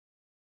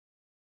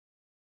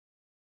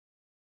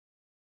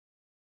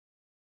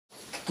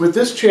with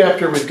this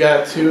chapter, we've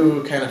got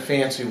two kind of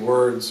fancy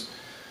words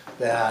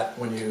that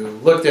when you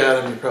looked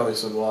at them, you probably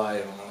said, well, I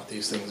don't know what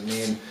these things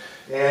mean.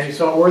 And you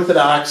saw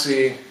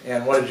orthodoxy,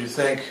 and what did you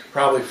think?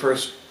 Probably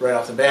first, right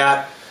off the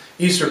bat,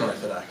 Eastern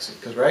Orthodoxy,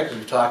 because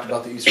we've talked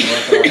about the Eastern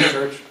Orthodox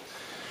Church.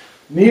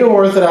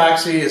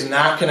 Neo-Orthodoxy is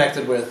not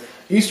connected with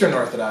Eastern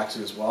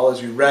Orthodoxy as well.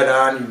 As you read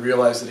on, you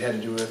realized it had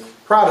to do with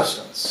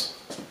Protestants.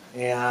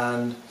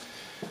 And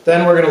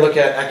then we're going to look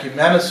at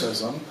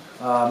ecumenicism.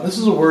 This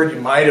is a word you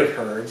might have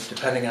heard,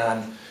 depending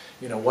on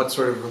what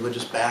sort of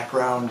religious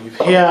background you've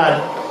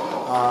had,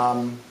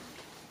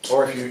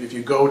 or if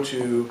you go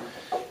to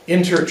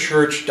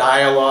interchurch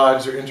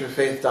dialogues or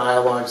interfaith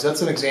dialogues.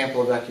 That's an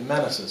example of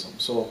ecumenicism.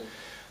 So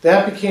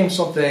that became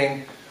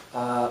something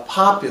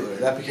popular.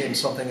 That became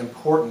something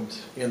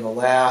important in the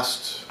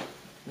last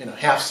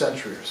half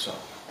century or so.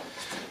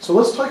 So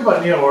let's talk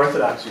about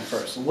Neo-Orthodoxy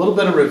first. A little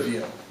bit of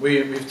review.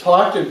 We've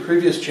talked in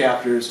previous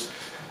chapters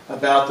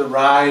about the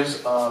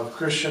rise of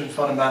Christian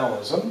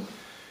fundamentalism.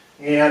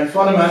 And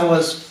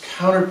fundamentalists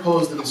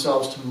counterposed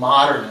themselves to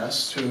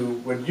modernists, who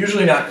would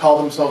usually not call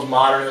themselves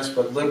modernists,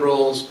 but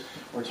liberals,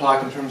 or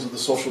talk in terms of the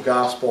social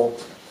gospel.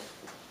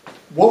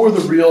 What were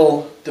the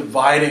real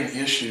dividing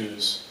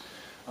issues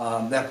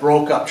that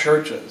broke up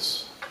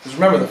churches? Because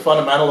remember, the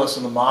fundamentalists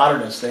and the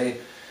modernists, they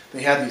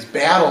had these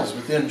battles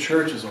within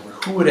churches over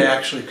who would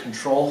actually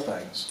control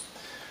things.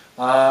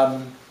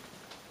 One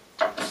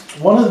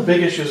of the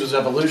big issues is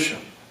evolution.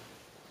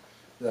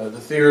 The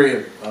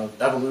theory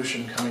of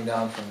evolution coming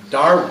down from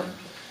Darwin,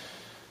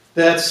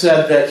 that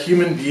said that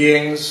human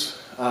beings,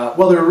 there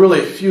were really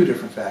a few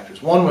different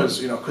factors. One was,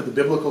 could the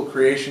biblical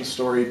creation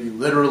story be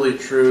literally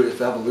true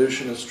if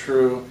evolution is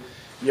true?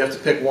 You have to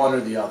pick one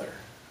or the other,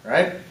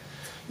 right?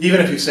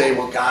 Even if you say,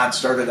 well, God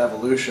started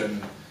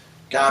evolution,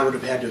 God would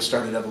have had to have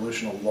started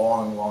evolution a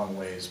long, long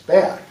ways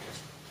back.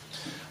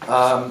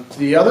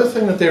 The other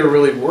thing that they were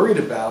really worried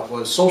about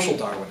was social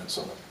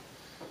Darwinism.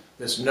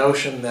 This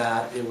notion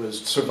that it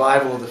was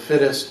survival of the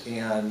fittest,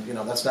 and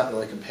that's not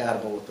really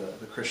compatible with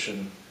the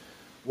Christian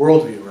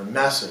worldview or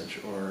message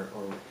or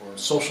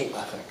social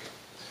ethic.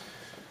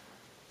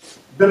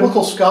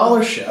 Biblical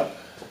scholarship,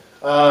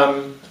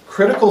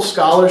 critical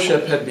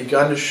scholarship had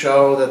begun to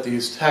show that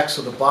these texts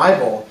of the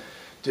Bible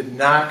did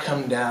not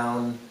come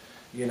down,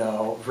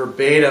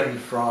 verbatim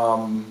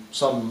from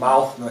some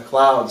mouth in the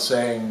clouds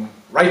saying,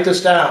 write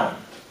this down,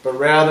 but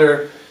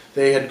rather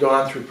they had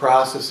gone through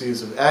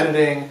processes of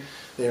editing.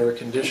 They were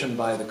conditioned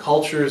by the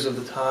cultures of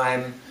the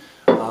time.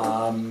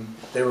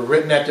 They were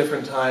written at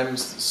different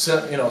times.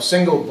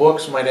 Single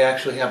books might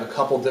actually have a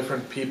couple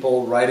different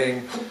people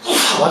writing,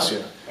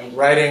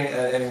 writing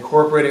and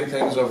incorporating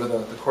things over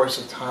the course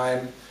of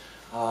time,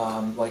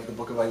 like the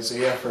book of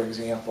Isaiah, for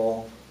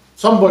example.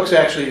 Some books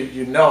actually,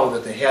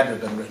 that they had to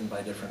have been written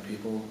by different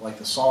people, like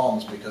the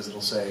Psalms, because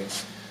it'll say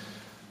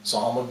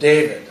Psalm of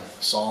David,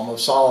 Psalm of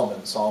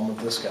Solomon, Psalm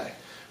of this guy.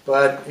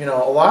 But, a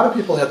lot of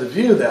people had the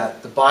view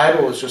that the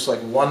Bible was just like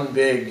one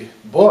big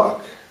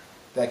book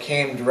that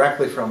came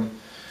directly from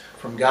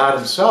God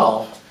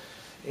himself,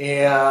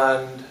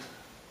 and,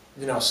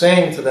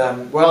 saying to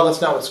them, well, that's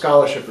not what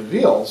scholarship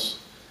reveals,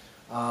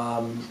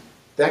 that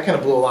kind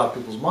of blew a lot of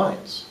people's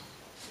minds.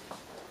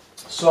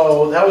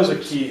 So that was a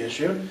key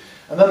issue.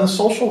 And then the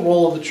social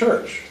role of the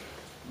church.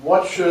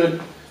 What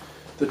should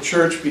the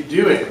church be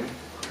doing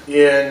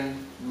in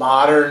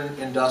modern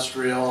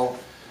industrial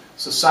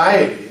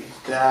society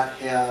that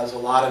has a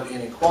lot of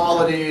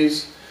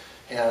inequalities,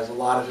 has a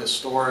lot of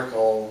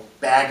historical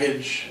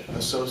baggage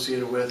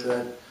associated with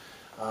it?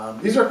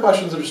 These are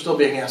questions that are still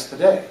being asked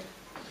today.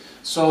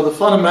 So the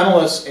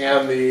fundamentalists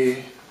and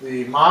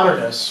the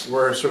modernists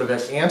were sort of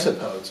at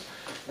antipodes.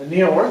 And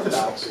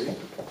Neo-Orthodoxy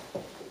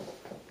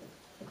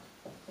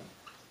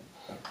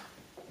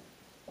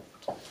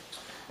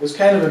is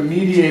kind of a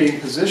mediating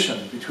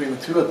position between the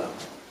two of them.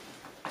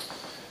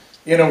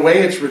 In a way,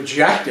 it's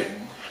rejecting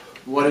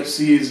what it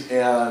sees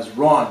as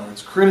wrong, or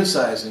it's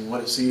criticizing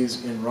what it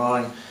sees in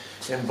wrong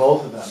in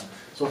both of them.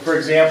 So, for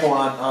example,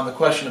 on the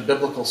question of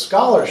biblical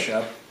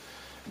scholarship,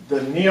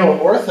 the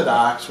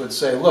Neo-Orthodox would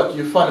say, look,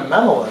 you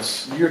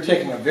fundamentalists, you're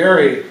taking a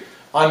very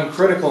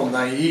uncritical,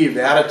 naive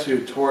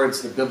attitude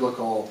towards the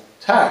biblical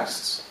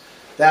texts.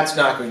 That's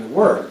not going to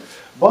work.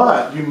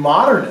 But you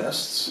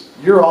modernists,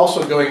 you're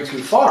also going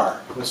too far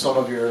with some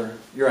of your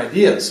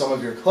ideas, some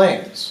of your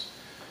claims.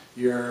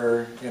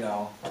 You're,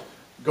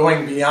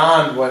 going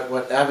beyond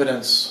what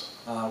evidence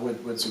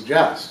would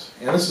suggest.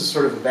 And this is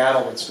sort of a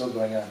battle that's still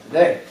going on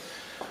today.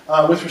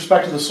 With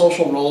respect to the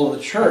social role of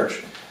the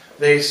church,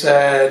 they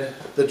said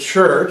the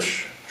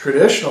church,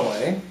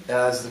 traditionally,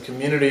 as the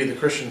community, the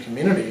Christian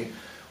community,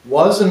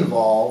 was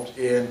involved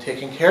in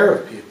taking care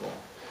of people.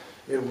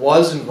 It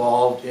was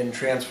involved in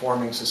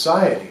transforming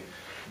society.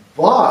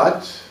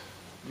 But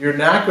you're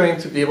not going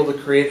to be able to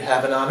create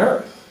heaven on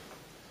earth.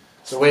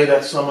 The way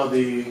that some of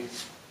the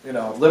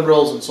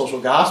liberals and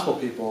social gospel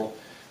people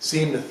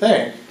seem to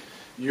think,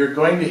 you're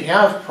going to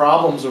have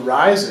problems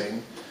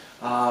arising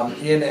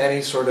in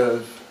any sort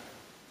of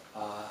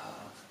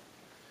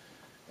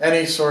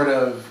any sort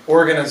of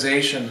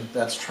organization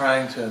that's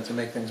trying to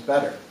make things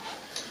better.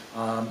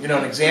 You know,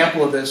 an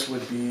example of this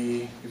would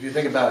be, if you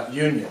think about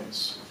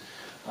unions.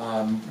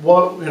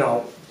 What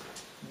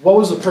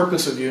was the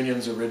purpose of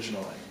unions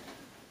originally?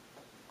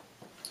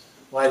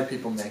 Why did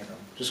people make them?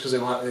 Just because they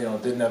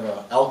didn't have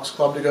an Elks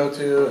Club to go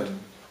to, and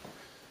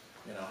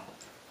it'd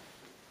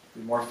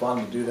be more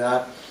fun to do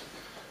that.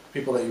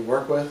 People that you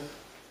work with.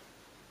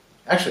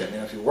 Actually, I mean,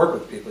 if you work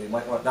with people, you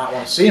might not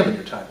want to see them in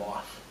your time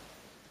off.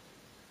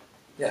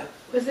 Yeah.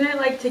 Wasn't it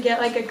like to get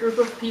like a group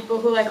of people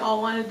who like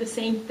all wanted the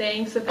same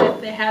thing, so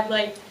that they had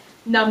like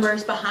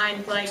numbers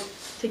behind like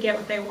to get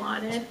what they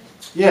wanted?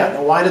 Yeah.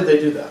 Now, why did they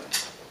do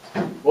that?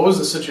 What was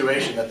the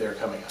situation that they were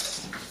coming at?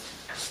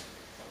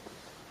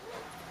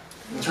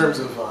 In terms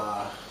of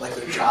like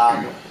their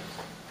job,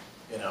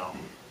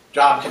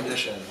 job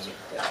conditions.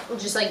 Well,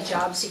 just like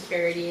job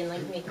security and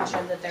like making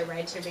sure that their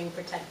rights are being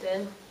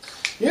protected.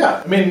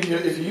 Yeah, I mean,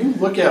 if you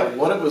look at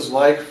what it was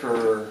like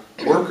for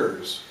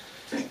workers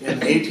in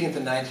the 18th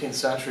and 19th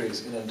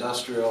centuries in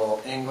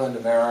industrial England,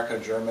 America,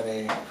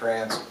 Germany,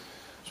 France,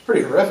 it's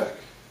pretty horrific.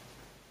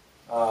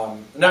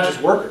 Not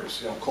just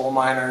workers, coal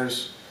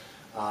miners,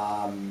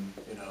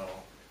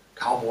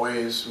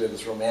 cowboys. We have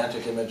this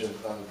romantic image of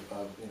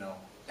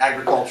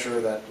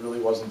agriculture that really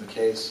wasn't the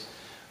case.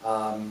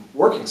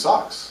 Working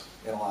sucks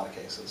in a lot of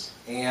cases.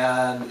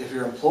 And if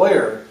your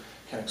employer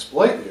can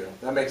exploit you,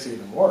 that makes it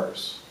even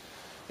worse.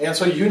 And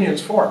so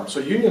unions formed. So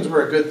unions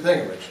were a good thing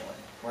originally,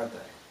 weren't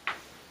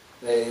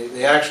they?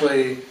 They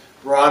actually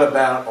brought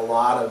about a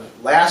lot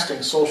of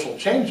lasting social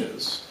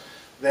changes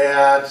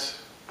that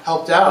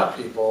helped out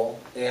people,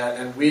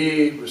 and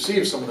we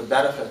received some of the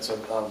benefits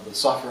of the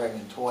suffering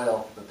and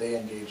toil that they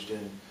engaged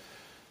in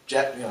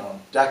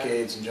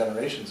decades and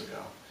generations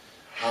ago.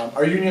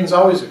 Are unions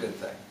always a good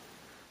thing?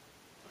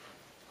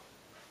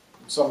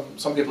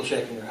 Some people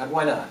shaking their head.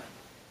 Why not?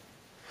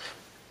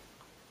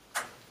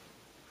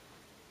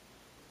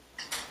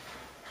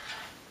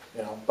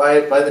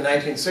 By the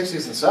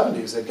 1960s and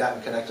 70s, they'd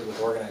gotten connected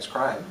with organized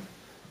crime.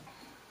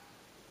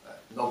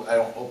 I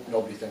don't hope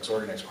nobody thinks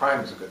organized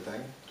crime is a good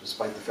thing,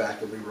 despite the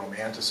fact that we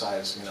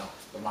romanticize,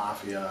 the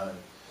mafia and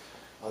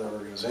other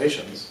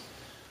organizations.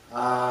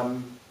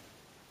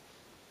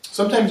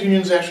 Sometimes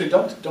unions actually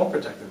don't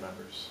protect their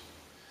members.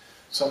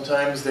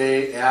 Sometimes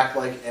they act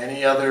like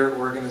any other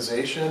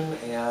organization,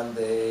 and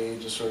they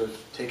just sort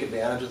of take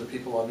advantage of the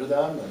people under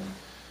them, and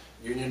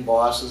union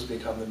bosses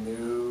become the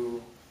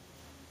new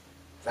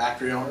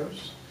factory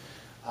owners.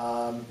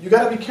 You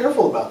got to be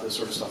careful about this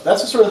sort of stuff.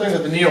 That's the sort of thing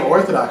that the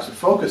Neo-Orthodox would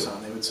focus on.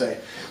 They would say,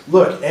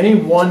 look, any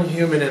one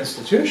human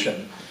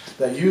institution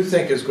that you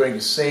think is going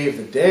to save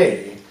the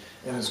day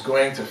and is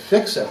going to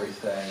fix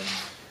everything,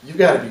 you've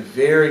got to be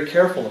very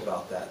careful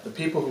about that. The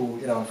people who,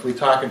 if we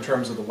talk in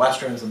terms of the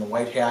Westerns and the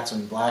white hats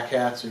and black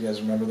hats, you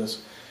guys remember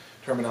this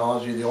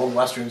terminology? The old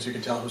Westerns, you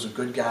can tell who's a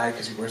good guy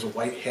because he wears a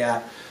white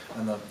hat,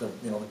 and the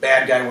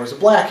bad guy wears a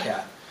black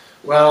hat.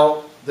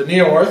 Well, the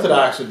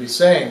Neo-Orthodox would be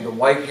saying the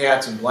white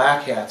hats and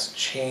black hats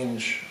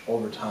change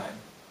over time.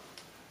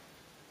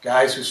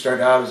 Guys who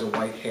start out as a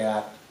white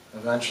hat,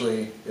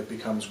 eventually it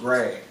becomes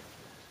gray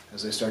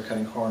as they start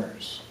cutting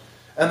corners.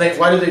 And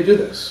why do they do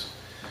this?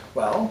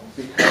 Well,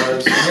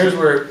 because here's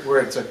where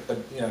it's a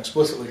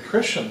explicitly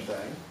Christian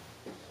thing.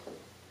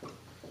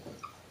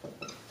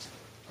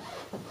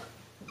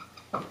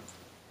 A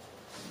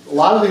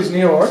lot of these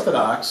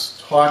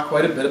Neo-Orthodox talk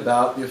quite a bit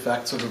about the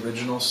effects of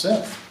original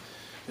sin.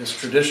 This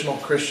traditional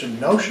Christian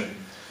notion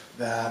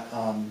that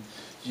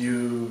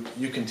you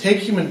can take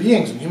human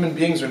beings, and human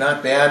beings are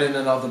not bad in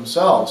and of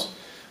themselves,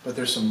 but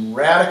there's some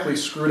radically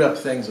screwed up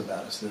things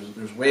about us.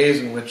 There's ways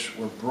in which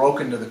we're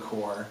broken to the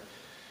core,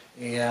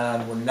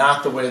 and we're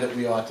not the way that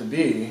we ought to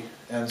be.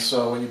 And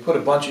so when you put a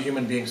bunch of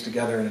human beings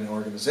together in an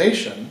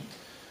organization,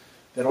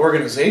 that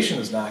organization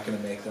is not going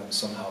to make them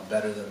somehow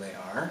better than they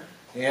are,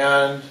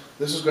 and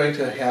this is going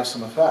to have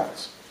some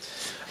effects.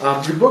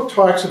 Your book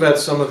talks about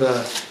some of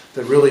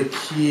the really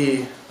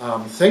key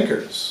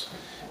thinkers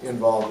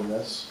involved in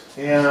this.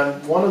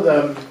 And one of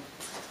them,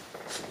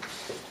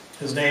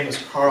 his name is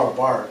Karl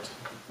Barth.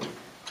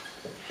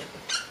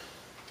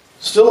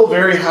 Still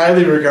very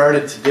highly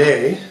regarded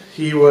today.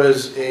 He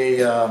was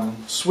a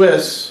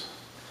Swiss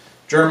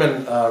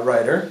German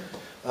writer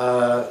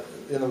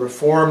in the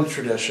Reformed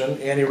tradition,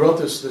 and he wrote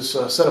this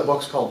set of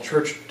books called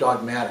Church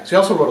Dogmatics. He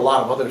also wrote a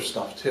lot of other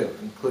stuff too,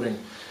 including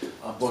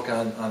a book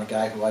on a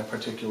guy who I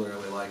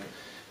particularly like,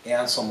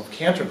 Anselm of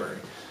Canterbury.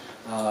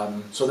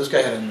 So this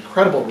guy had an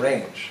incredible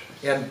range.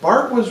 And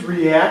Barth was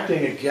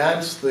reacting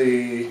against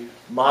the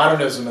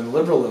modernism and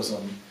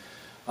liberalism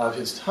of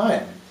his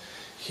time.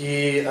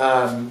 He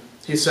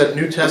said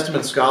New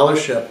Testament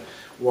scholarship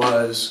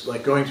was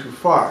like going too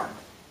far.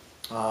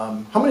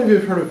 How many of you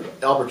have heard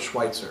of Albert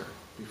Schweitzer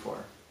before?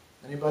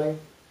 Anybody?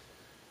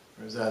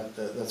 Or is that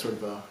sort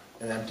of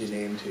an empty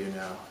name to you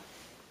now?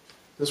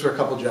 This were a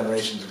couple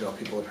generations ago.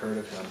 People had heard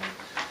of him.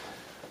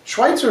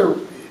 Schweitzer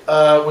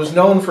was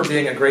known for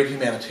being a great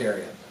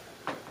humanitarian,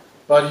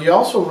 but he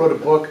also wrote a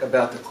book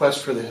about the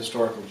quest for the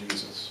historical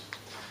Jesus.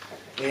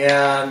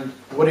 And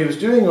what he was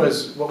doing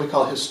was what we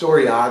call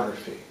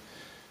historiography.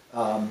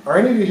 Are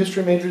any of you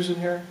history majors in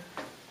here?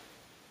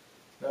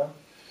 No?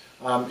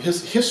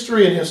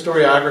 History and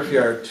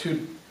historiography are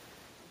two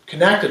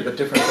connected but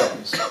different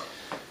things.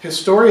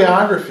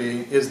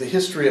 Historiography is the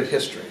history of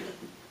history.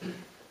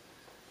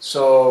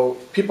 So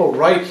people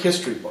write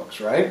history books,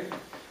 right?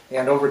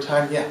 And over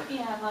time, yeah.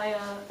 Yeah,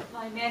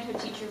 my manhood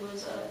teacher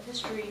was a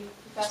history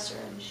professor,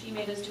 and she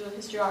made us do a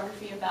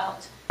historiography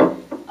about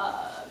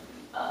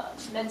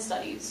men's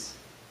studies.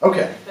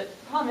 Okay. But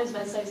the problem is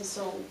men's studies is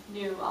so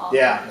new.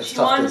 Yeah, it's she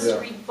tough wanted to us do. to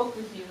read book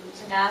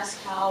reviews and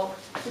ask how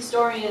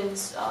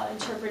historians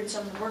interpret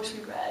some of the works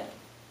we read.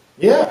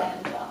 Yeah,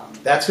 And,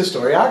 that's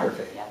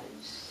historiography. yeah,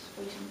 it's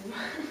way too new.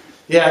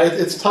 Yeah,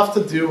 it's tough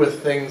to do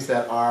with things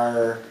that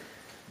are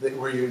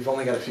where you've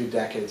only got a few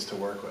decades to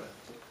work with.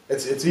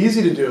 It's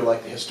easy to do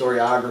like the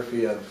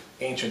historiography of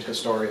ancient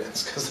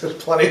historians because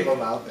there's plenty of them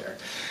out there,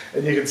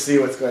 and you can see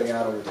what's going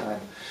on over time.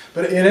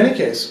 But in any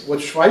case,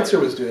 what Schweitzer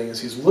was doing is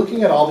he's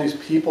looking at all these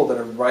people that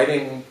are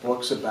writing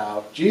books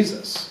about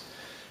Jesus.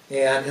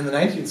 And in the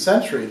 19th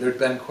century, there'd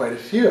been quite a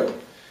few.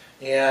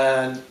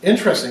 And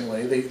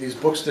interestingly, these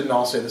books didn't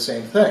all say the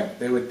same thing.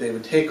 They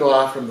would take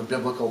off from the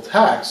biblical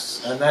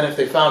texts, and then if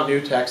they found new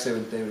texts, they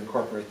would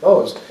incorporate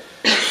those.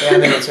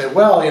 And they would say,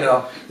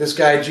 well, this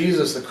guy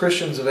Jesus, the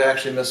Christians have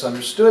actually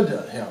misunderstood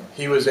him.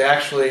 He was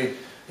actually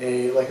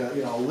a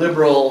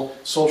liberal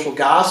social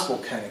gospel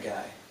kind of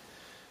guy.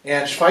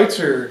 And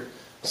Schweitzer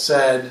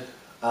said,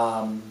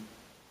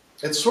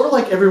 it's sort of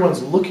like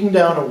everyone's looking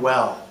down a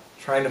well,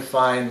 trying to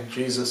find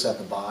Jesus at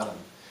the bottom.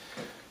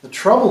 The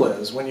trouble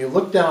is, when you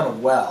look down a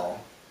well,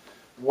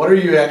 what are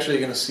you actually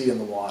going to see in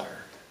the water?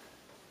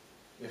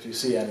 If you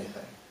see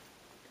anything.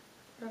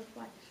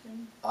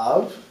 Reflection.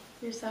 Of?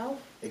 Yourself?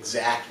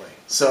 Exactly.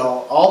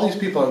 So all these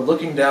people are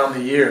looking down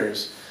the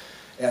years,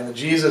 and the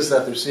Jesus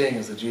that they're seeing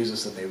is the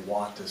Jesus that they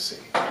want to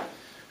see,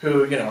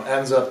 who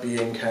ends up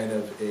being kind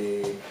of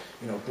a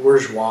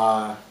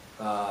bourgeois,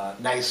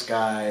 nice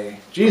guy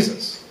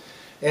Jesus.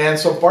 And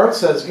so Barth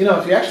says,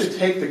 if you actually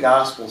take the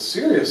gospel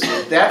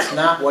seriously, that's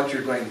not what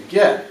you're going to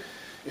get.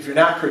 If you're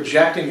not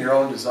projecting your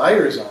own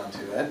desires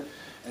onto it,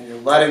 and you're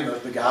letting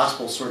the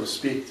gospel sort of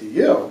speak to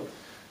you,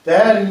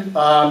 then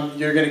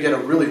you're going to get a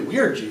really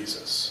weird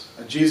Jesus,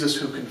 a Jesus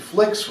who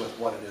conflicts with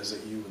what it is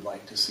that you would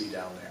like to see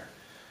down there.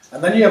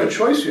 And then you have a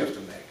choice you have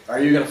to make.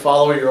 Are you going to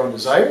follow your own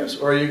desires,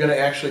 or are you going to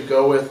actually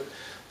go with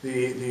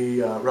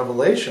the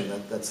revelation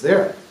that's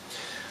there?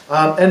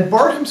 And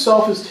Barth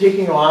himself is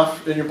taking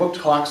off, and your book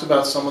talks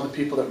about some of the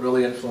people that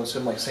really influenced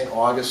him, like St.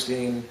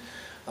 Augustine,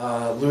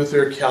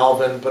 Luther,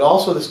 Calvin, but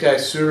also this guy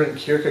Søren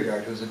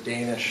Kierkegaard, who's a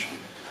Danish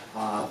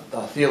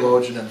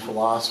theologian and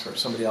philosopher,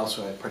 somebody else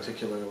who I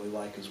particularly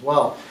like as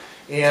well.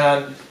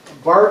 And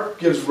Barth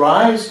gives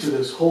rise to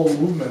this whole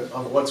movement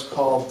of what's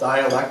called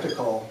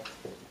dialectical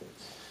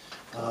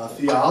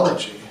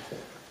theology.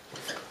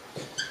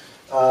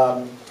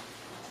 A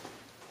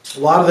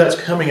lot of that's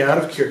coming out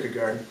of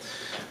Kierkegaard.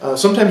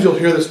 Sometimes you'll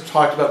hear this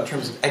talked about in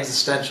terms of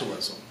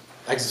existentialism,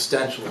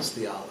 existentialist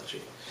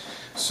theology.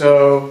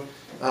 So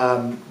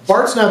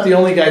Barth's not the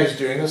only guy who's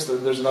doing this.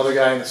 There's another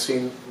guy in the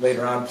scene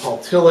later on, Paul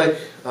Tillich,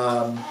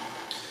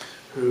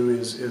 who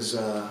is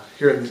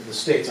here in the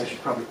States. I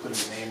should probably put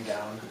his name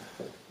down.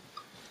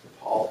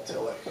 Paul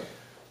Tillich.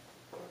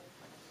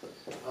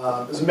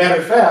 As a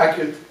matter of fact,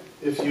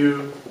 if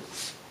you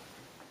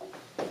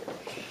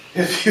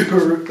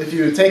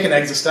take an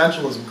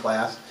existentialism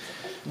class,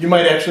 you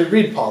might actually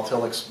read Paul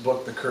Tillich's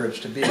book, The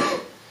Courage to Be.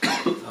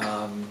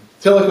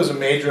 Tillich was a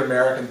major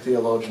American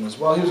theologian as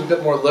well. He was a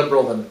bit more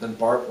liberal than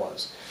Barth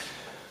was.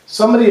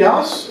 Somebody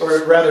else,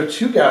 or rather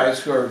two guys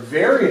who are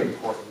very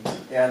important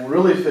and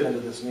really fit into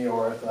this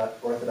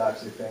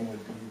Neo-Orthodoxy thing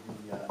would be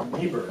the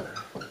Niebuhr.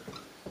 I'm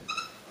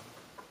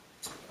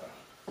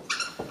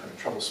having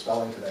trouble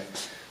spelling today.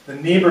 The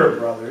Niebuhr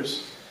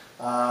brothers,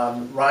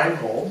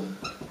 Reinhold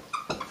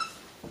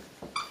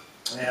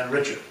and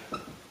Richard.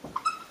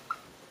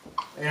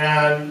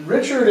 And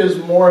Richard is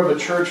more of a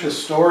church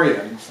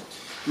historian.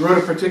 He wrote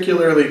a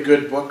particularly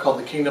good book called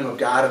The Kingdom of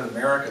God in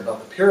America about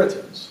the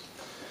Puritans.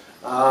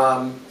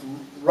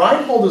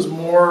 Reinhold is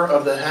more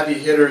of the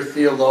heavy-hitter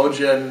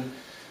theologian,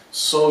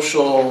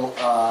 social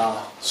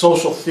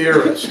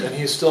theorist, and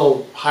he's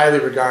still highly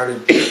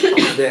regarded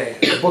today.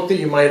 The book that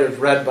you might have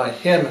read by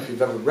him, if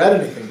you've ever read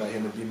anything by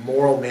him, would be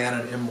Moral Man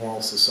and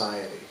Immoral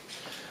Society.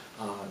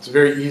 It's a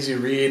very easy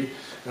read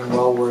and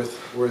well worth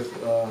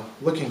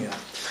looking at.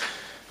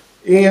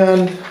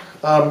 And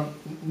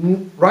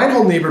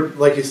Reinhold Niebuhr,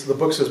 like the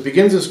book says,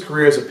 begins his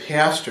career as a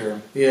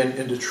pastor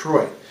in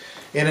Detroit.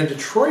 And in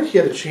Detroit, he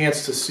had a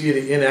chance to see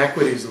the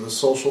inequities of the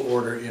social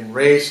order in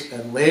race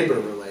and labor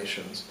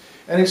relations.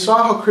 And he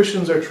saw how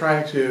Christians are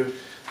trying to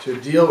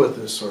deal with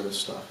this sort of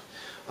stuff.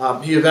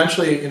 He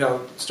eventually,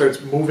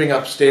 starts moving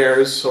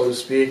upstairs, so to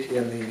speak,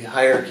 in the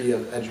hierarchy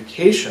of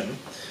education.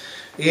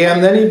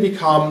 And then he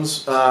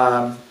becomes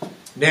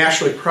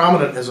nationally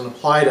prominent as an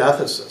applied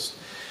ethicist.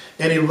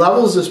 And he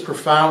levels this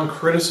profound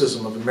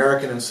criticism of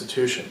American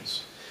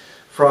institutions,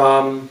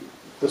 from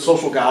the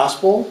social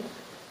gospel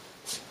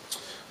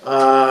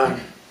to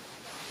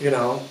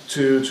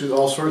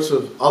all sorts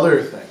of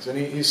other things. And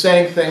he's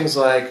saying things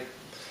like,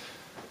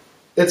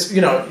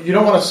 you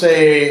don't want to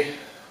say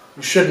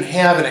you shouldn't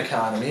have an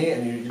economy,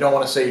 and you don't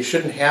want to say you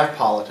shouldn't have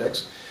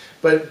politics,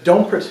 but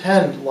don't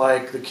pretend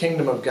like the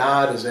kingdom of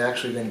God is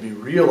actually going to be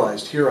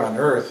realized here on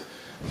earth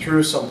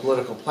through some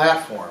political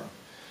platform.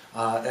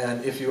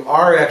 And if you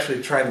are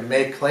actually trying to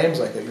make claims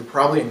like that, you're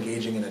probably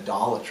engaging in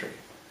idolatry.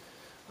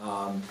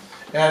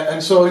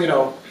 And so,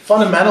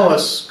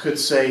 fundamentalists could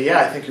say, yeah,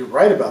 I think you're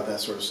right about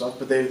that sort of stuff,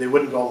 but they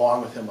wouldn't go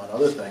along with him on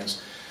other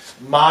things.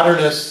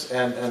 Modernists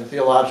and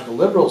theological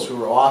liberals, who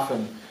were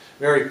often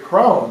very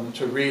prone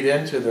to read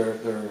into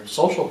their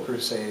social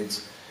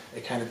crusades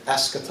a kind of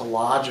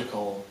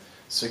eschatological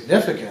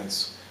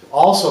significance,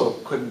 also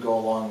couldn't go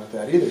along with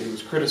that either. He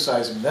was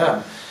criticizing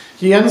them.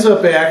 He ends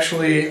up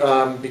actually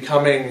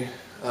becoming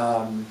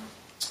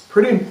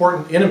pretty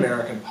important in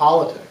American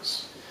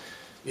politics,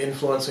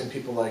 influencing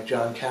people like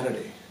John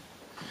Kennedy.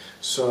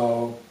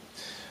 So,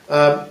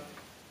 now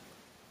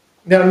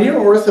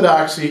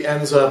Neo-Orthodoxy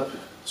ends up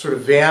sort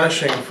of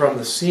vanishing from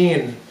the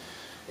scene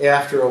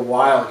after a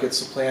while. It gets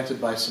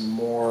supplanted by some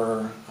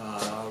more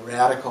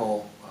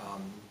radical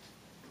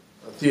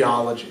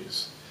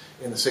theologies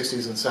in the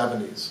 60s and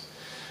 70s.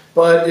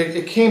 But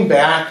it came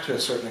back to a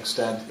certain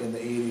extent in the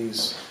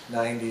 80s,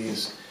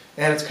 90s,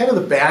 and it's kind of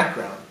the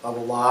background of a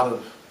lot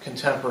of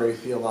contemporary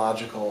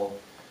theological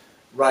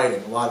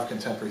writing, a lot of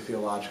contemporary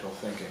theological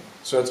thinking.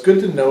 So it's good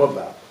to know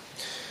about.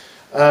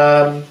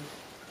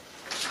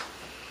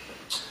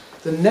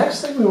 The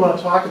next thing we want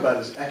to talk about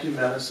is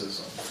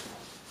ecumenicism.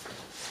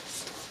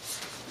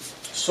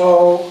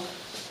 So,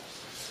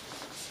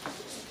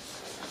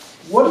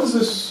 what does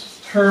this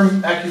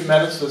term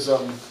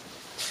ecumenicism,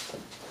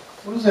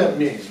 what does that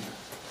mean?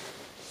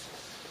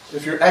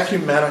 If you're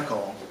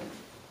ecumenical,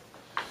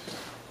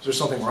 is there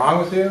something wrong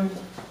with you?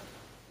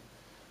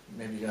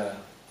 Maybe you got a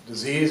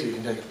disease you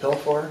can take a pill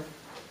for?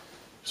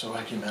 So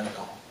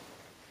ecumenical.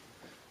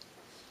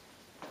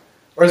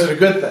 Or is it a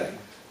good thing?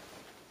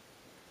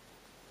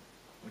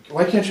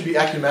 Why can't you be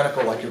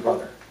ecumenical like your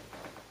brother?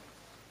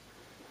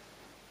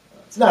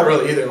 It's not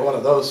really either one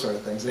of those sort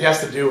of things. It has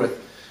to do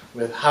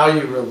with how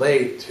you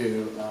relate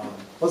to,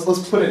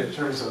 let's put it in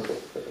terms of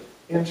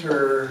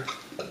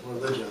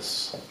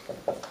interreligious.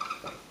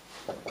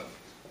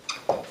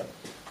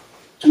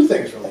 Two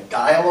things really,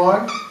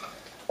 dialogue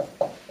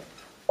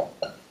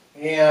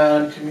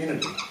and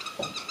community.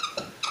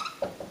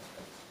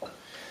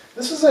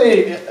 This is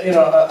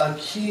a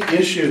key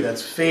issue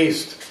that's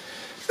faced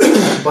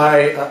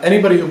by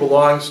anybody who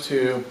belongs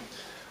to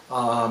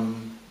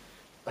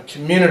a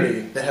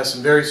community that has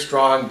some very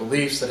strong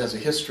beliefs, that has a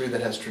history, that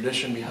has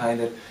tradition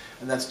behind it,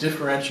 and that's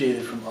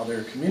differentiated from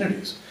other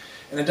communities.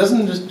 And it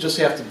doesn't just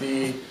have to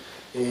be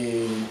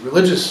a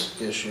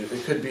religious issue.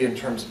 It could be in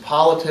terms of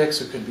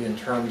politics, it could be in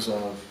terms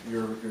of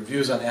your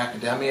views on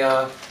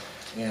academia,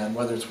 and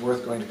whether it's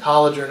worth going to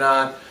college or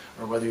not,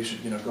 or whether you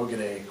should go get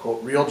a,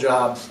 quote, real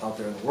job out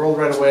there in the world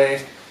right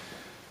away.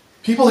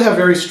 People have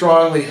very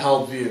strongly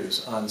held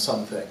views on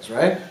some things,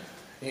 right?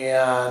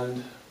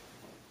 And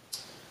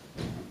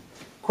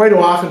quite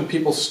often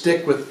people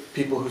stick with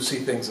people who see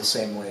things the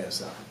same way as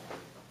them.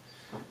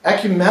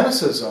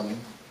 Ecumenicism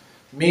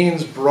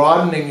means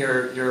broadening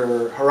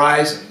your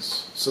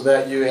horizons so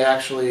that you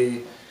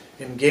actually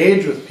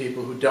engage with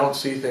people who don't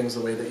see things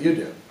the way that you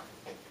do.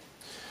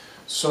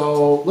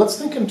 So let's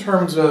think in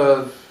terms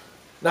of,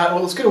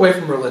 let's get away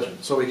from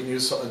religion so we can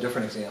use a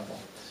different example.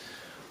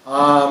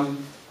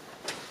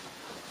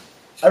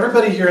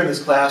 Everybody here in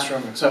this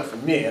classroom, except for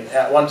me, and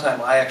at one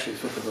time I actually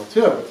fit the bill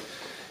too,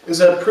 is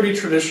a pretty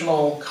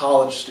traditional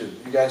college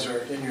student. You guys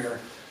are in your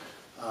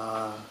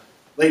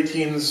late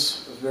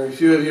teens, very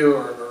few of you,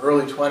 or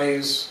early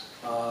 20s.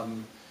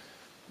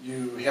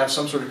 You have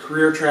some sort of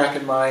career track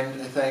in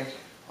mind, I think.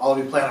 All of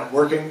you plan on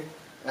working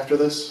after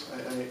this,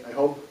 I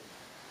hope.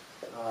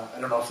 I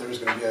don't know if there's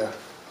going to be a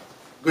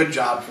good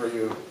job for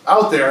you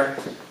out there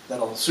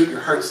that'll suit your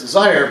heart's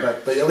desire,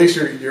 but at least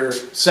you're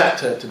set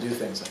to do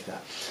things like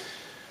that.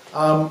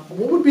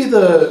 What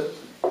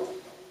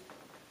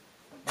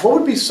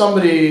would be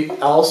somebody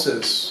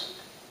else's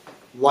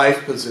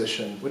life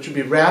position which would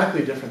be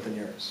radically different than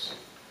yours?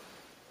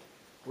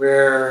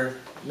 Where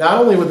not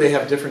only would they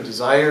have different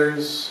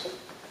desires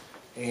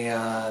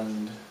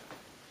and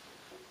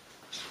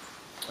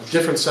a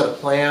different set of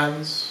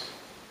plans,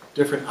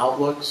 different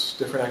outlooks,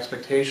 different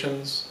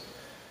expectations,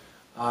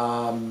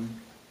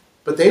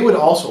 but they would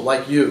also,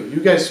 like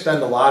you guys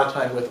spend a lot of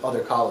time with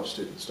other college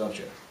students, don't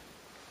you?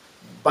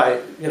 By,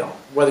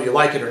 whether you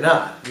like it or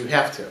not, you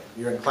have to.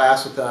 You're in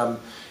class with them,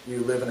 you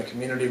live in a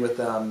community with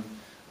them,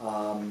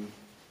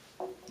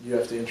 you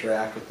have to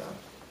interact with them.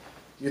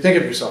 You think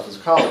of yourself as a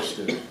college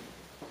student.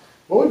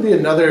 What would be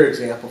another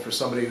example for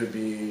somebody who would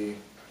be,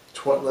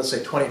 let's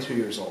say, 22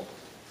 years old,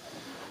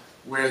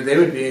 where they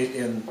would be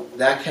in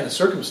that kind of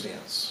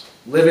circumstance,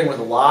 living with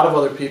a lot of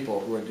other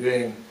people who are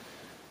doing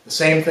the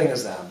same thing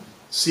as them,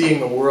 seeing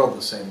the world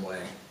the same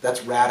way?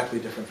 That's radically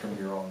different from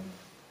your own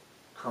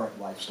current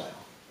lifestyle.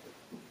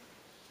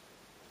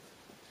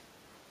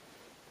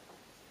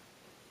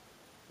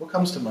 What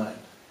comes to mind?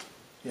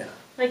 Yeah.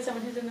 Like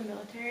someone who's in the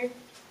military.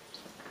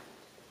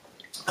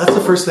 That's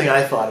the first thing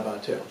I thought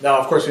about too. Now,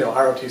 of course,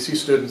 ROTC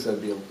students, that'd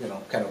be,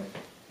 kind of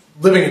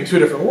living in two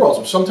different worlds,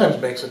 which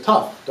sometimes makes it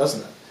tough,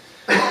 doesn't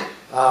it?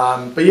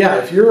 But yeah,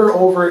 if you're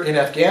over in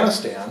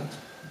Afghanistan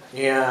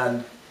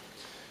and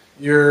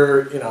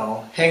you're,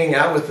 hanging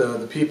out with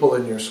the people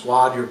in your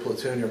squad, your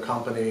platoon, your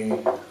company,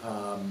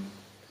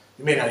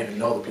 you may not even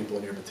know the people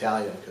in your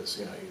battalion because,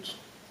 you just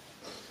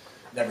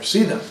never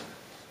see them.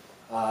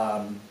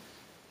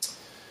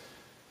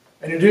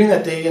 And you're doing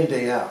that day in,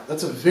 day out.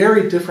 That's a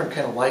very different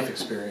kind of life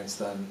experience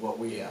than what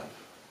we have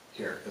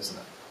here, isn't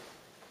it?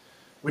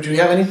 Would you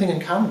have anything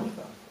in common with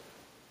them?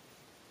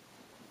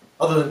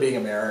 Other than being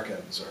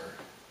Americans or,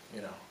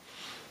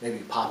 maybe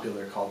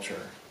popular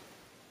culture.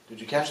 Did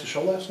you catch the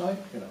show last night?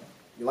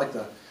 You like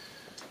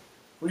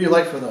what do you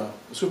like for the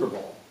Super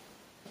Bowl?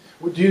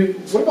 What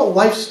about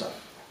life stuff?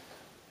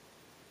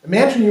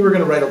 Imagine you were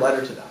going to write a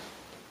letter to them.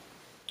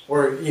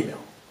 Or email.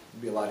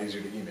 It'd be a lot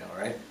easier to email,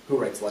 right? Who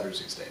writes letters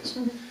these days?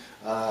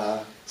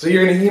 Mm-hmm. So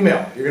you're going to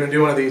email. You're going to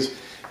do one of these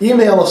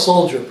email a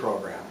soldier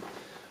program.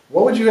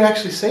 What would you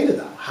actually say to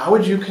them? How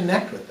would you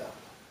connect with them?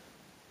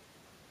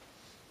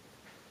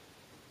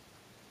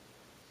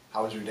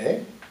 How was your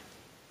day?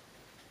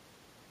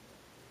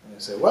 And they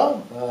say,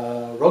 well,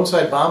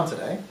 roadside bomb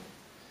today.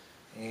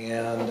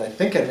 And I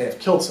think I may have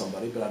killed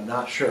somebody, but I'm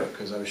not sure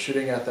because I was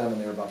shooting at them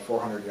and they were about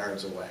 400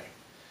 yards away.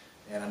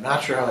 And I'm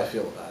not sure how I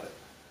feel about it.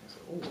 I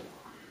said, ooh.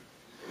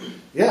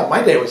 Yeah,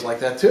 my day was like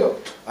that too.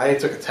 I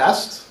took a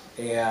test,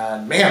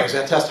 and man, was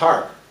that test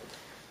hard.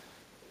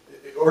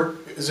 Or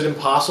is it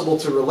impossible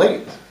to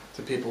relate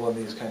to people in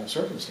these kind of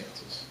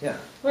circumstances? Yeah.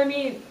 Well, I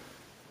mean,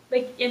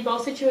 like in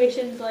both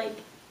situations, like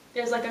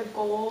there's like a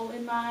goal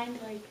in mind,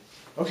 like.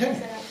 Okay.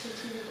 Set out to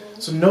achieve a goal.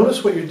 So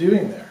notice what you're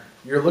doing there.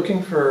 You're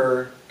looking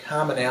for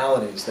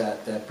commonalities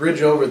that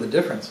bridge over the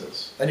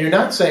differences, and you're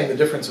not saying the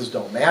differences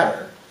don't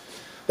matter.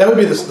 That would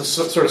be the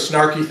sort of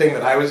snarky thing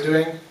that I was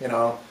doing.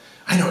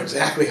 I know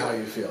exactly how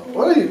you feel.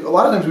 Well, a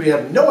lot of times we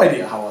have no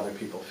idea how other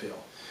people feel.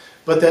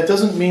 But that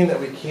doesn't mean that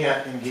we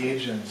can't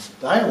engage in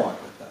dialogue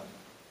with them.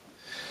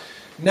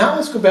 Now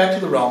let's go back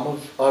to the realm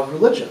of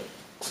religion.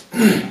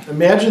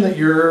 Imagine that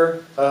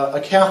you're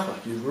a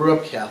Catholic. You grew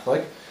up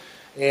Catholic,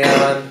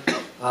 and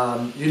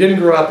you didn't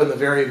grow up in the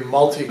very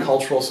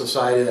multicultural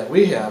society that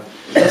we have.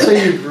 Let's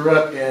say you grew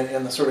up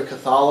in the sort of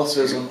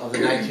Catholicism of the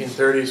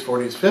 1930s,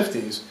 40s,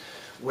 50s,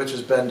 which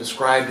has been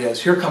described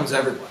as, here comes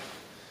everybody.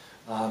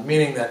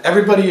 Meaning that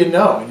everybody you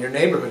know in your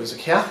neighborhood is a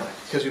Catholic,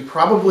 because you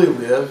probably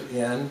live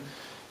in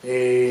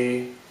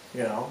a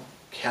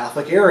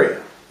Catholic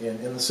area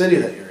in the city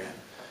that you're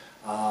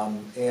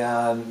in.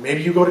 And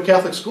maybe you go to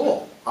Catholic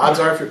school. Odds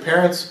are if your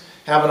parents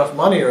have enough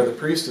money or the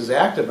priest is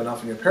active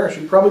enough in your parish,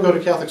 you probably go to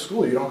Catholic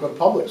school. You don't go to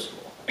public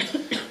school.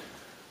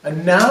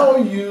 And now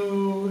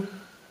you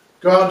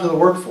go out into the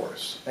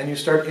workforce and you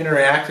start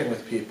interacting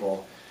with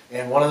people,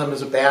 and one of them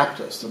is a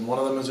Baptist, and one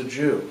of them is a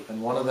Jew,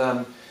 and one of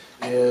them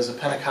is a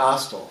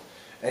Pentecostal.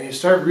 And you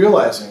start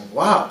realizing,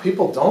 wow,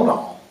 people don't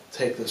all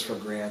take this for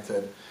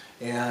granted.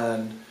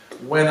 And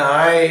when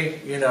I,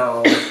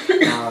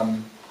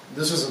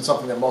 this isn't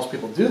something that most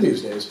people do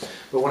these days,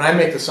 but when I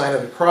make the sign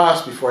of the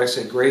cross before I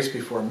say grace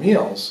before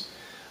meals,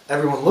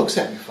 everyone looks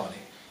at me funny.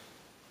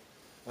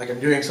 Like I'm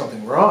doing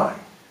something wrong.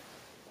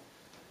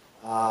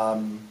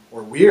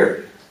 Or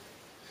weird.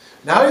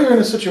 Now you're in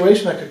a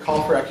situation that could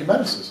call for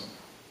ecumenicism.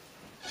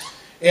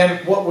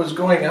 And what was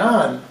going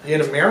on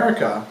in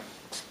America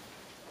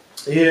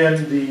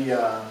in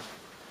the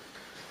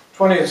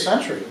 20th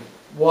century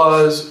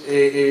was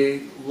a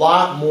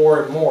lot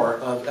more and more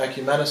of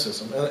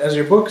ecumenicism. As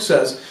your book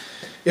says,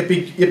 it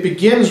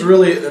begins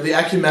really, the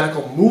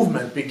ecumenical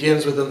movement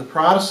begins within the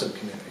Protestant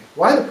community.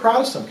 Why the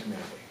Protestant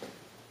community?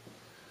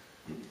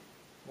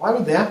 Why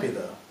would that be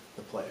the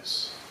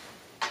place?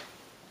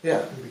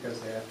 Yeah. Because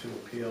they have to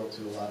appeal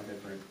to a lot of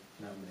different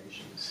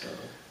denominations. So.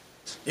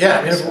 Yeah,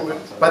 I mean,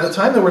 by the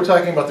time that we're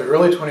talking about the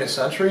early 20th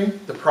century,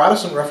 the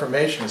Protestant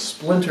Reformation is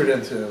splintered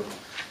into,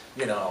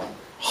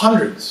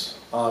 hundreds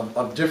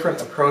of different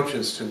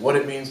approaches to what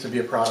it means to be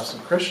a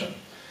Protestant Christian.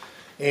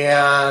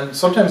 And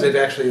sometimes they've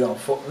actually,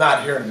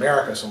 not here in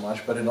America so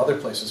much, but in other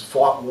places,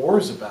 fought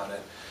wars about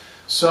it.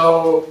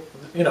 So,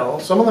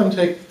 some of them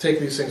take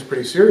these things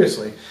pretty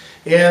seriously.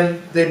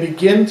 And they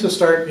begin to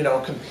start,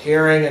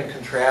 comparing and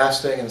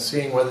contrasting and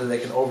seeing whether they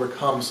can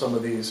overcome some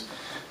of these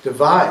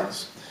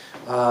divides.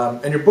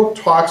 And your book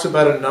talks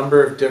about a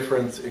number of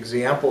different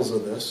examples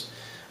of this.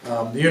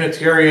 The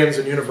Unitarians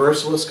and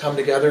Universalists come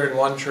together in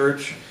one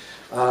church.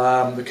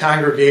 The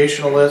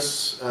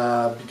Congregationalists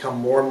become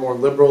more and more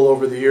liberal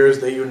over the years.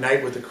 They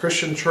unite with the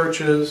Christian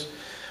churches.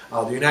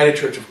 The United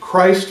Church of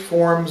Christ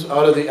forms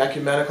out of the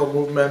ecumenical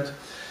movement.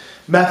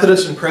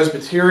 Methodists and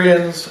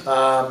Presbyterians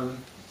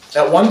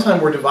at one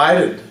time were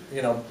divided,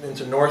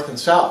 into North and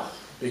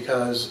South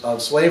because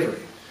of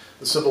slavery.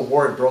 The Civil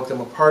War had broke them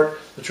apart.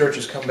 The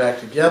churches come back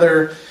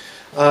together.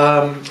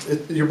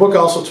 Your book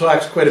also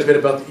talks quite a bit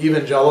about the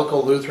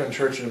Evangelical Lutheran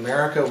Church in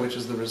America, which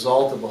is the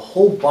result of a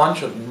whole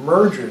bunch of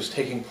mergers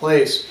taking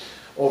place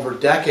over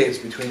decades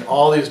between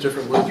all these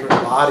different Lutheran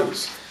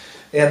bodies.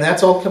 And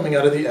that's all coming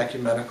out of the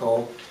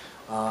ecumenical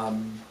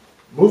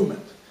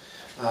movement.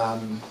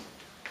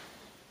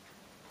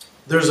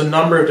 There's a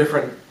number of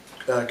different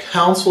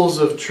councils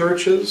of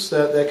churches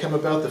that come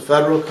about, the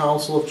Federal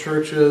Council of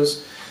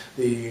Churches,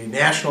 the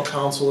National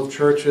Council of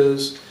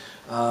Churches,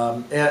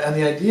 and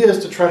the idea is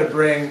to try to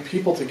bring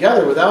people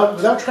together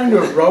without trying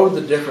to erode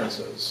the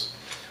differences,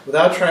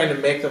 without trying to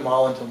make them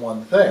all into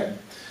one thing,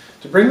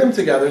 to bring them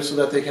together so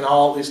that they can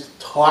all at least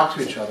talk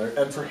to each other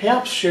and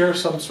perhaps share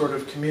some sort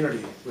of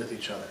community with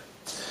each other.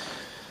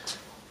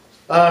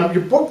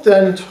 Your book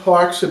then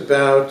talks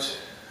about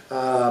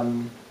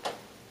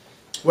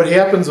what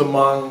happens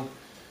among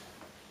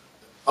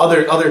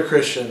other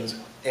Christians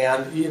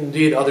and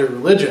indeed other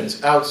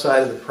religions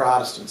outside of the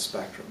Protestant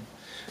spectrum.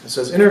 It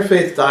says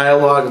interfaith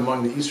dialogue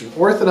among the Eastern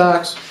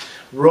Orthodox,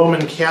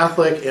 Roman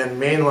Catholic, and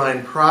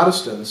mainline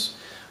Protestants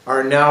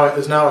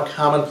is now a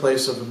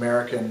commonplace of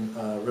American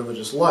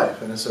religious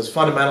life. And it says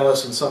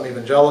fundamentalists and some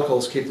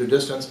evangelicals keep their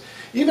distance.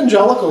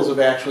 Evangelicals have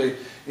actually,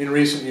 in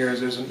recent years,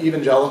 there's an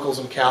Evangelicals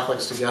and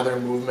Catholics Together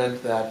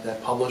movement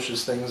that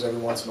publishes things every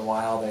once in a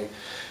while. They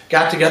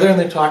got together and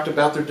they talked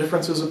about their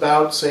differences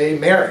about, say,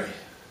 Mary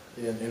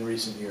in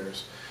recent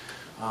years.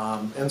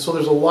 And so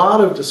there's a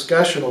lot of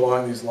discussion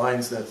along these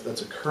lines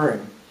that's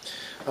occurring.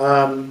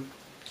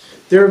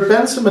 There have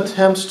been some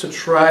attempts to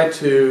try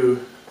to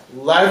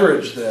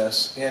leverage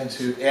this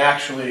into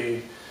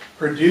actually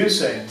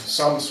producing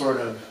some sort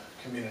of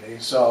community.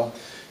 So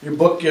your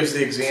book gives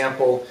the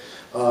example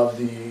of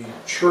the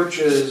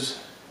churches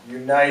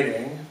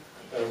uniting.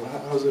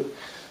 How's it?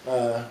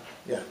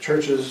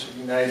 Churches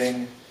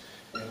uniting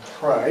in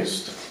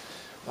Christ.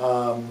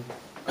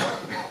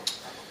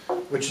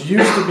 Which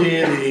used to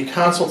be the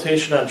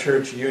Consultation on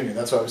Church Union.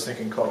 That's what I was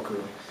thinking,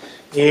 COCU.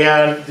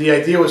 And the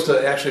idea was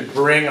to actually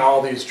bring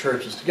all these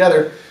churches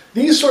together.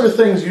 These sort of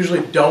things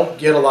usually don't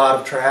get a lot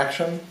of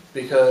traction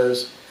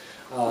because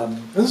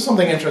this is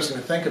something interesting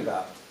to think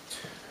about.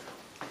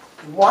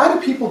 Why do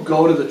people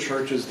go to the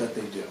churches that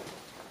they do?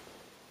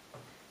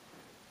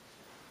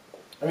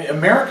 I mean,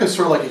 America is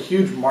sort of like a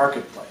huge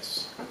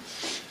marketplace.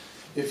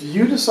 If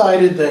you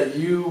decided that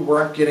you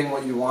weren't getting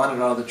what you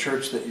wanted out of the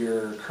church that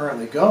you're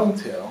currently going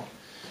to,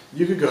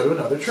 you could go to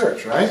another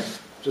church, right?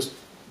 Just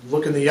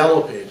look in the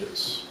yellow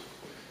pages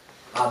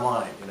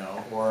online,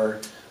 or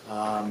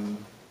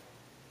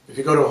if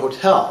you go to a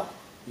hotel,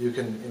 you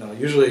can,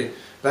 usually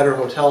better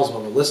hotels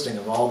will have a listing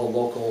of all the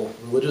local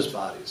religious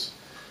bodies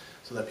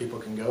so that people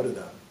can go to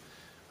them.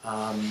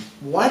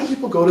 Why do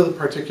people go to the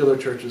particular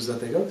churches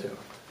that they go to?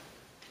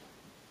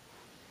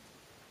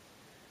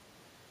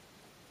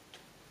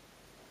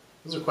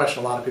 This is a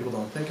question a lot of people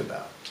don't think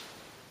about.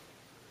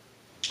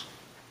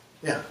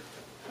 Yeah?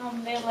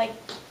 They like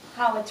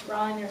how it's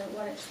run or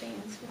what it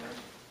stands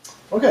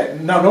for. Okay,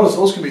 now notice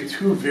those can be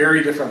two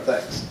very different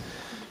things.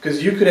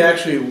 Because you could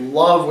actually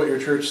love what your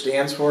church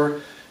stands for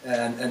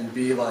and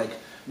be like,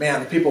 man,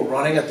 the people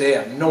running it, they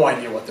have no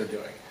idea what they're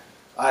doing.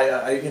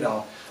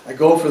 I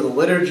go for the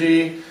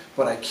liturgy,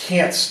 but I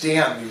can't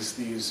stand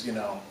these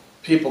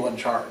people in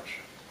charge.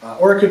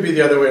 Or it could be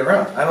the other way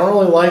around. I don't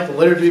really like the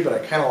liturgy, but I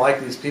kind of like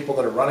these people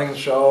that are running the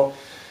show.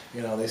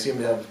 They seem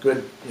to have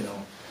good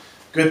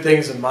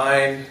things in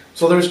mind.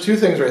 So there's two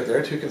things right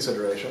there, two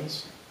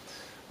considerations.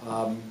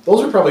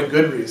 Those are probably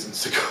good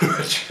reasons to go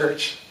to a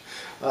church.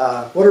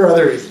 What are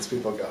other reasons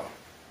people go?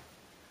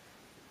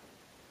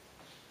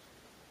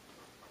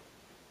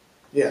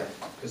 Yeah.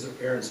 Because their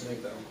parents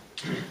make them.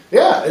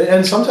 Yeah,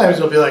 and sometimes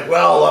they'll be like,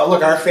 well,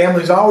 look, our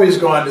family's always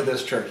gone to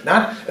this church.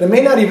 And it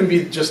may not even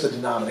be just the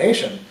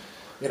denomination.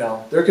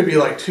 There could be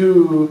like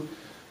two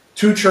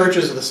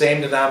churches of the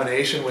same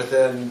denomination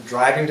within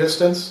driving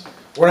distance.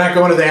 We're not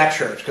going to that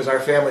church because our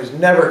family's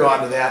never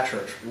gone to that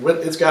church.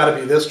 It's got to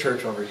be this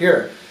church over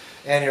here.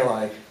 And you're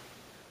like,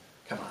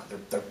 come on,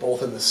 they're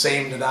both in the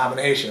same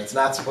denomination. It's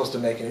not supposed to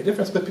make any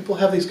difference. But people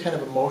have these kind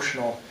of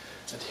emotional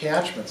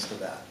attachments to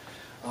that.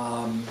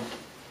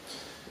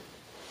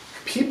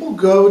 People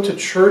go to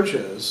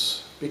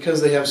churches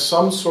because they have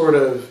some sort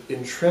of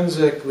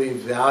intrinsically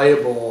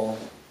valuable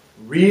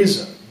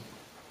reason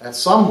at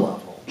some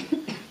level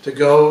to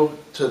go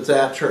to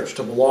that church,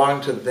 to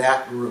belong to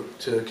that group,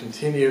 to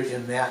continue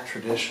in that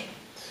tradition.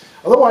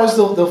 Otherwise,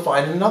 they'll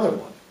find another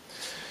one.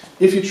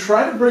 If you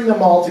try to bring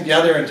them all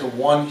together into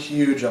one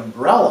huge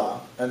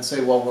umbrella and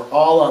say, well, we're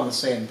all on the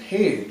same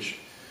page,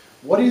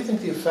 what do you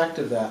think the effect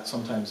of that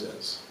sometimes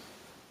is?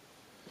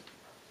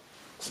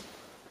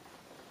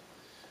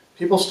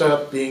 People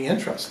start being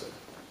interested.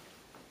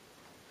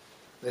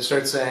 They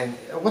start saying,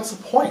 what's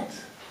the point?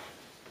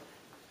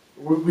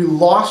 We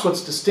lost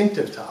what's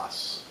distinctive to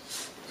us.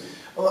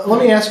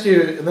 Let me ask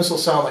you, and this will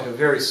sound like a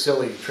very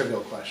silly,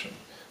 trivial question,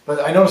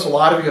 but I notice a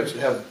lot of you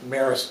have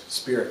Marist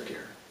spirit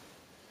gear.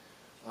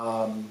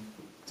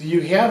 Do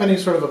you have any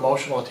sort of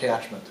emotional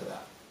attachment to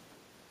that?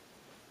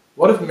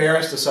 What if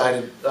Marist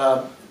decided,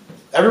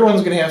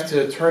 everyone's going to have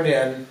to turn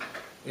in,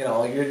 you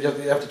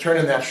have to turn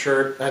in that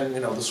shirt, and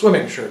the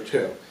swimming shirt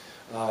too,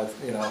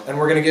 and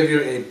we're going to give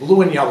you a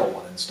blue and yellow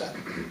one instead.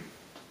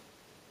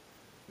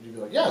 Would you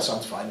be like, yeah, it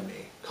sounds fine to me.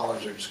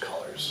 Colors are just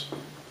colors.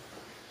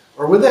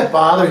 Or would that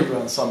bother you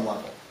on some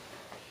level?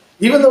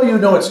 Even though you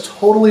know it's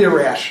totally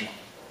irrational,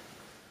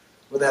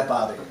 would that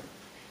bother you?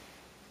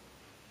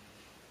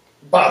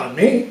 Bother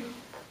me.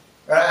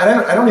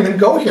 I don't even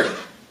go here.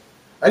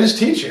 I just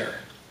teach here.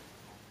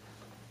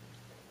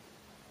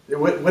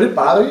 Would it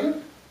bother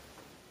you?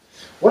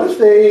 What if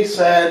they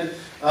said,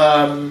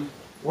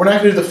 we're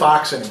not going to do the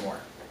fox anymore.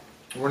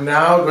 We're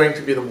now going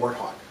to be the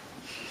warthog.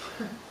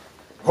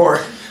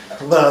 Or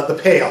the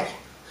pail.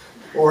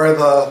 Or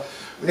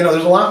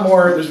there's a lot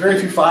more, there's very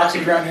few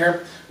foxes around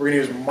here. We're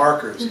going to use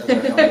markers as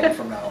our emblem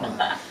from now on.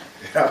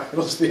 Yeah,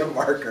 it'll just be a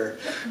marker.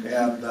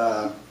 And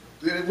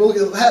we'll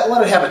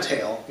let it have a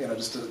tail,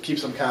 just to keep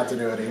some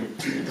continuity.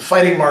 The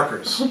fighting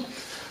markers.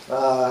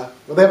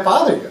 Will that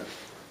bother you?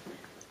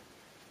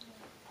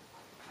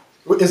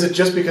 Is it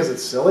just because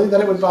it's silly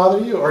that it would bother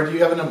you, or do you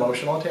have an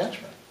emotional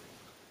attachment?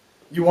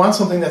 You want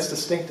something that's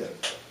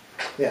distinctive.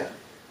 Yeah.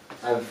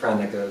 I have a friend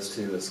that goes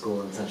to a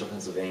school in central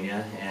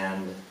Pennsylvania,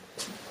 and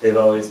they've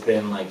always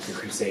been like the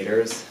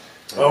Crusaders.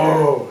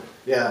 Oh,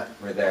 yeah.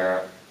 Were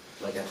their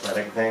like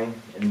athletic thing,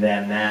 and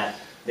then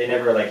they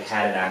never like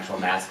had an actual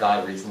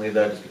mascot recently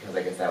though, just because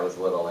I guess that was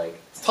a little like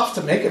it's tough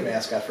to make a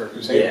mascot for a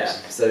Crusaders. Yeah,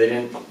 so they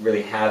didn't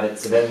really have it.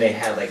 So then they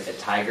had like a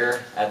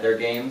tiger at their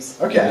games.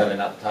 Okay. Even though they're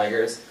not the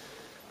Tigers.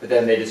 But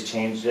then they just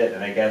changed it,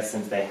 and I guess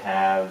since they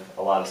have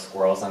a lot of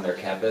squirrels on their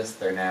campus,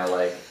 they're now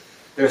like,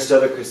 they're still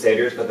the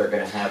Crusaders, but they're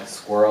going to have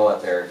squirrel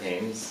at their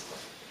games.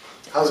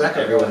 How's that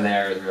going? Everyone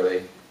there is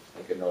really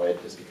like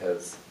annoyed just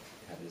because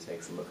it just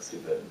makes them look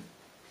stupid.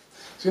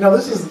 So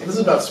this is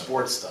about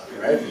sports stuff,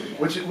 right?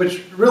 Which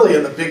really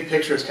in the big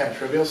picture is kind of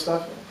trivial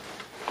stuff.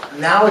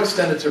 Now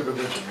extended to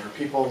religion, where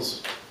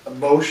people's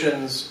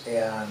emotions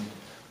and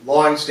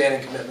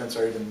long-standing commitments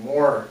are even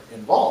more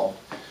involved.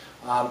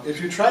 If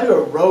you try to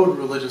erode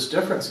religious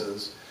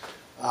differences,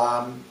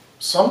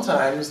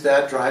 sometimes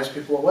that drives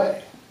people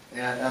away.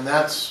 And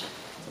that's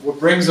what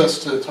brings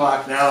us to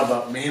talk now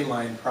about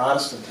mainline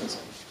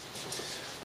Protestantism.